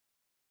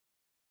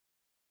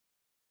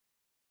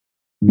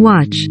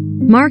Watch.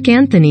 Mark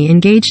Anthony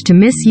engaged to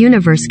Miss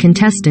Universe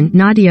contestant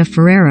Nadia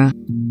Ferreira.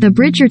 The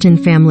Bridgerton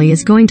family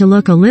is going to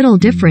look a little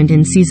different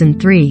in Season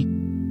 3.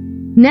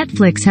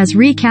 Netflix has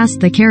recast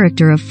the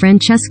character of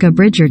Francesca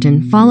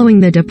Bridgerton following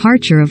the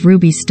departure of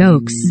Ruby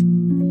Stokes.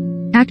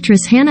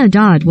 Actress Hannah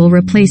Dodd will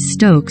replace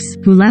Stokes,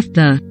 who left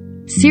the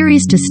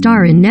series to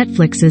star in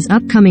Netflix's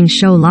upcoming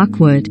show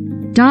Lockwood.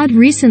 Dodd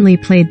recently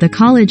played the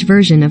college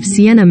version of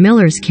Sienna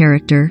Miller's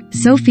character,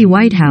 Sophie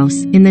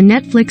Whitehouse, in the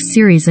Netflix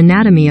series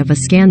Anatomy of a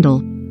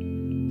Scandal.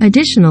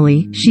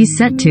 Additionally, she's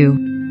set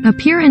to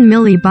appear in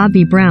Millie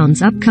Bobby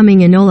Brown's upcoming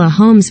Enola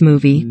Holmes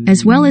movie,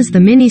 as well as the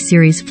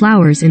miniseries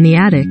Flowers in the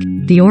Attic,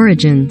 The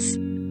Origins.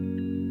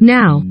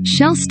 Now,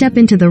 she'll step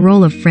into the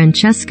role of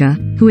Francesca,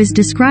 who is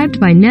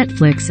described by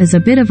Netflix as a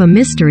bit of a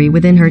mystery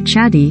within her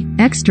chatty,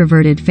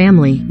 extroverted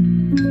family.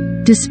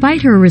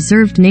 Despite her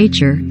reserved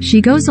nature,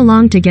 she goes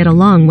along to get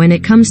along when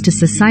it comes to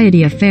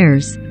society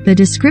affairs. The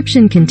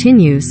description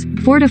continues,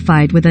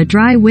 fortified with a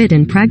dry wit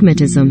and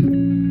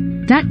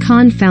pragmatism. That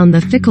confound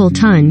the fickle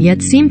tongue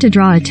yet seemed to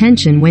draw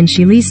attention when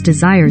she least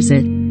desires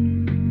it.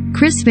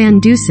 Chris Van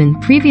Dusen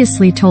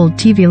previously told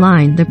TV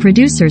Line the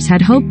producers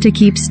had hoped to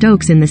keep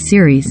Stokes in the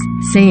series,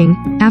 saying,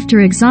 "After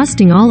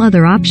exhausting all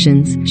other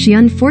options, she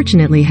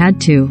unfortunately had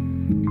to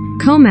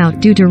comb out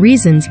due to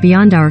reasons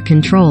beyond our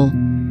control.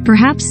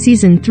 Perhaps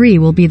Season 3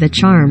 will be the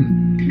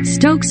charm."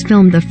 Stokes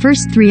filmed the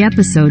first 3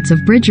 episodes of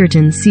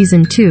Bridgerton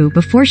Season 2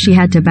 before she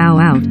had to bow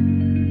out.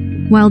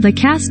 While the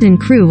cast and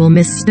crew will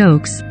miss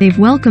Stokes, they've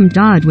welcomed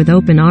Dodd with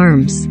open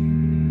arms.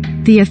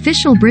 The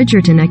official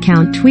Bridgerton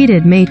account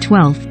tweeted May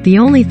 12, "The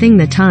only thing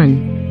the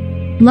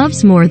ton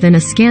loves more than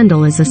a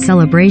scandal is a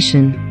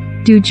celebration.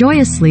 Do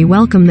joyously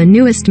welcome the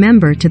newest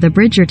member to the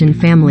Bridgerton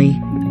family."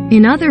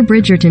 In other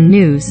Bridgerton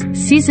news,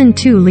 Season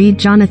 2 lead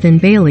Jonathan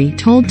Bailey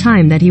told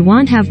Time that he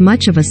won't have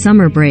much of a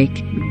summer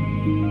break.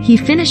 He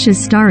finishes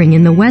starring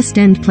in the West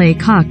End play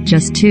Cock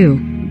just 2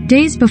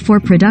 days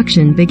before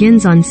production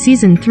begins on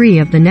Season 3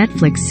 of the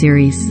Netflix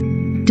series.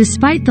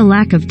 Despite the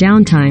lack of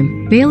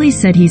downtime, Bailey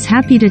said he's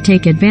happy to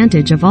take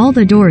advantage of all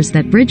the doors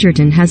that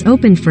Bridgerton has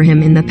opened for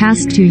him in the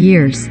past 2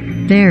 years.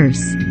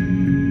 "There's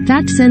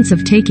that sense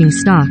of taking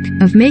stock,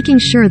 of making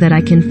sure that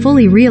I can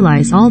fully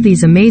realize all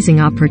these amazing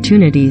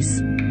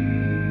opportunities."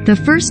 The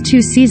first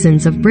 2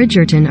 seasons of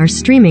Bridgerton are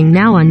streaming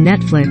now on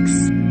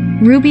Netflix.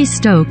 Ruby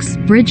Stokes,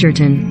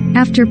 Bridgerton.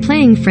 After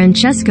playing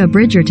Francesca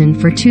Bridgerton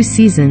for 2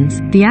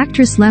 seasons, the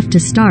actress left to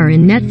star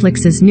in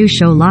Netflix's new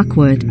show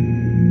Lockwood.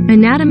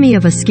 Anatomy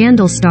of a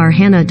Scandal star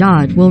Hannah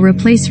Dodd will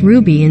replace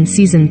Ruby in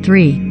Season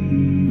 3.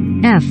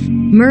 F.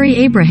 Murray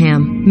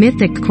Abraham,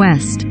 Mythic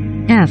Quest.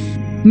 F.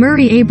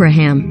 Murray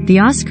Abraham, the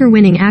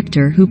Oscar-winning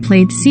actor who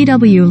played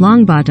C.W.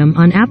 Longbottom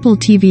on Apple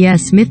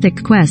TV's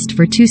Mythic Quest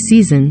for 2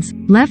 seasons,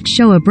 left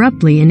show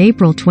abruptly in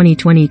April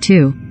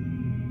 2022.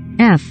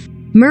 F.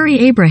 Murray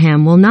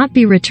Abraham will not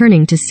be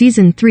returning to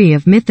Season 3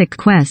 of Mythic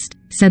Quest,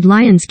 said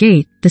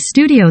Lionsgate, the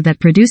studio that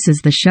produces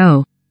the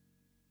show.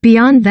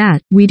 Beyond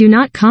that, we do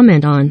not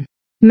comment on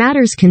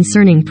matters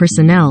concerning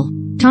personnel.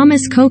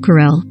 Thomas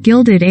Cockerell,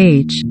 Gilded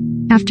Age.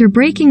 After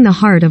breaking the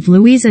heart of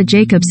Louisa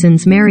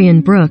Jacobson's Marion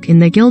Brooke in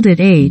The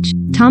Gilded Age,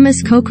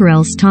 Thomas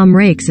Cockerell's Tom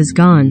Rakes is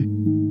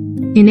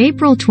gone. In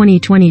April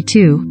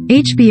 2022,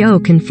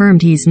 HBO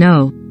confirmed he's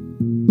no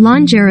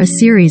longer a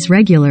series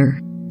regular.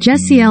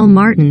 Jesse L.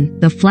 Martin,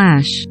 The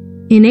Flash.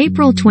 In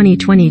April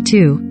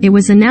 2022, it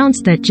was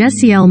announced that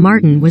Jesse L.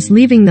 Martin was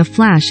leaving The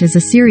Flash as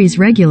a series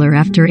regular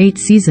after 8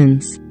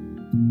 seasons.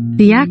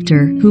 The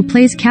actor, who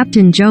plays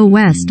Captain Joe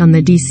West on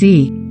the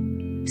DC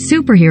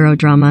superhero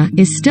drama,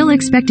 is still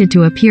expected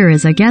to appear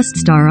as a guest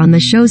star on the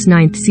show's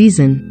 9th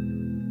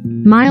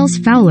season. Miles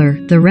Fowler,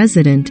 The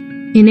Resident.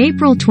 In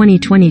April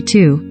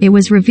 2022, it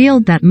was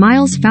revealed that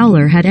Miles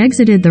Fowler had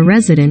exited The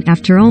Resident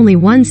after only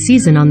 1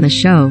 season on the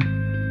show.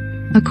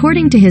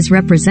 According to his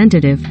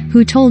representative,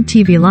 who told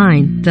TV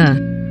Line,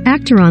 the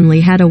actor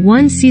only had a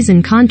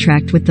 1-season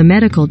contract with the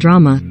medical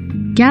drama.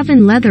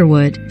 Gavin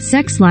Leatherwood,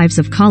 Sex Lives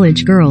of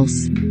College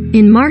Girls.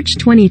 In March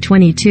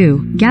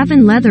 2022,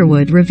 Gavin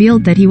Leatherwood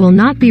revealed that he will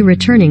not be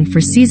returning for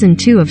Season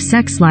 2 of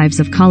Sex Lives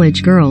of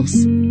College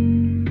Girls,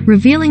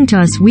 revealing to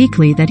Us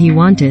Weekly that he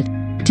wanted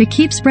to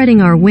keep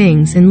spreading our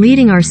wings and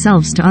leading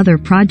ourselves to other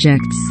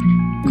projects.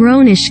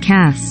 Grownish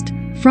cast.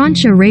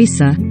 Francia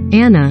Raisa,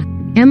 Anna,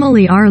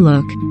 Emily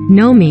Arlook,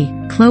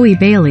 Nomi, Chloe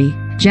Bailey,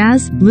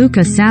 Jazz,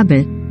 Luca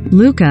Sabat,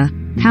 Luca,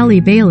 Halle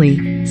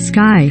Bailey,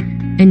 Sky,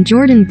 and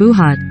Jordan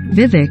Buhat,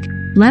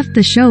 Vivek, left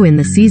the show in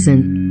the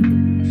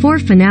Season 4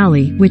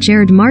 finale, which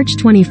aired March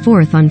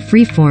 24 on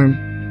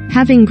Freeform.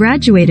 Having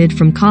graduated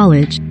from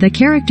college, the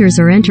characters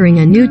are entering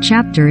a new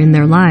chapter in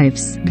their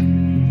lives.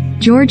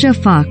 Georgia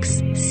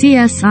Fox,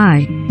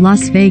 CSI,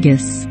 Las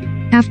Vegas.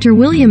 After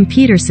William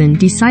Peterson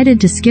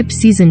decided to skip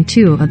Season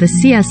 2 of the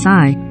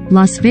CSI,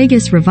 Las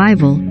Vegas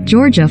revival,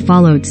 Georgia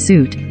followed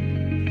suit.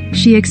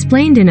 She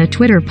explained in a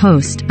Twitter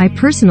post, "I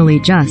personally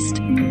just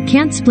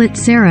can't split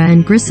Sarah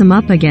and Grissom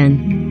up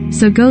again.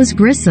 So goes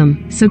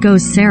Grissom, so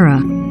goes Sarah.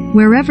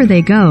 Wherever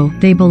they go,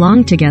 they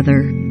belong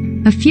together."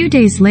 A few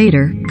days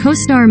later,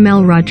 co-star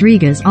Mel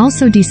Rodriguez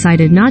also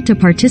decided not to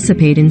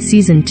participate in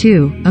season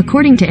 2,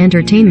 according to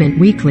Entertainment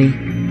Weekly.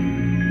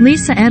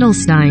 Lisa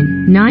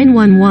Edelstein,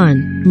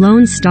 911,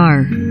 lone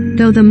star.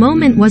 Though the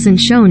moment wasn't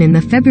shown in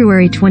the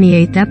February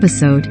 28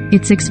 episode,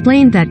 it's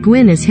explained that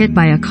Gwyn is hit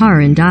by a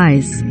car and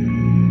dies.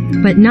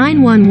 But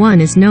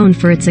 911 is known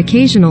for its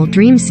occasional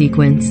dream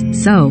sequence,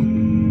 so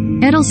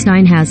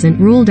Edelstein hasn't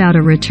ruled out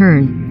a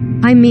return.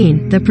 I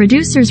mean, the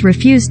producers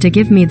refused to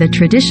give me the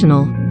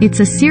traditional,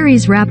 "It's a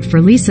series wrapped for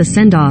Lisa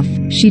send-off,"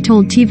 she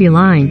told TV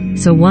Line,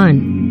 so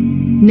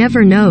one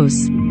never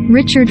knows.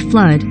 Richard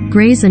Flood,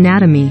 Grey's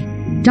Anatomy.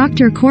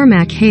 Dr.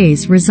 Cormac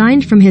Hayes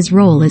resigned from his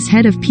role as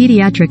head of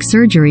pediatric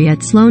surgery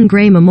at Sloan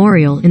Gray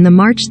Memorial in the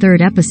March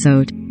 3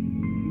 episode.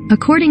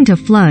 According to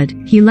Flood,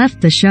 he left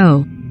the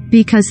show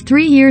because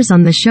 3 years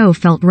on the show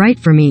felt right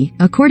for me,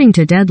 according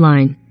to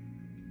Deadline.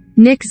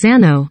 Nick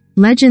Zano,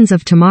 Legends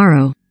of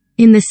Tomorrow.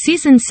 In the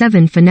season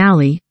 7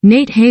 finale,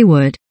 Nate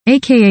Haywood,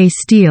 aka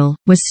Steele,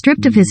 was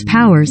stripped of his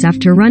powers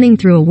after running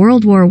through a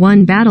World War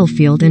I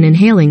battlefield and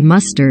inhaling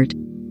mustard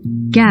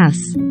gas.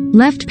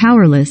 Left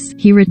powerless,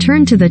 he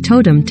returned to the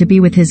totem to be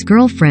with his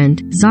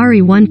girlfriend,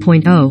 Zari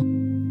 1.0.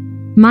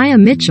 Maya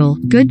Mitchell,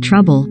 Good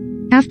Trouble.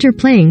 After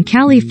playing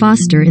Callie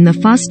Foster in the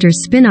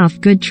Foster's spin-off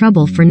Good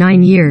Trouble for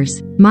 9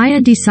 years,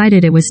 Maya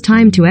decided it was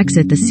time to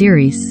exit the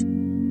series.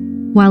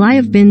 While I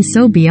have been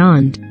so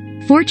beyond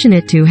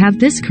fortunate to have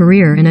this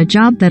career and a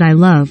job that I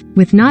love,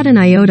 with not an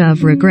iota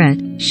of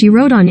regret, she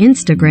wrote on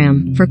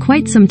Instagram, for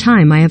quite some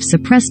time I have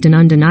suppressed an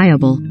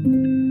undeniable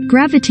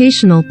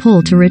gravitational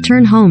pull to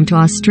return home to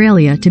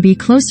Australia to be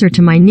closer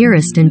to my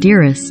nearest and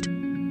dearest.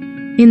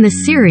 In the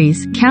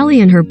series,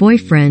 Callie and her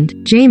boyfriend,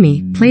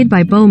 Jamie, played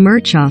by Bo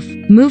Murchoff,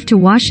 moved to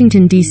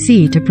Washington,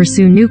 D.C. to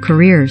pursue new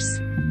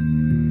careers.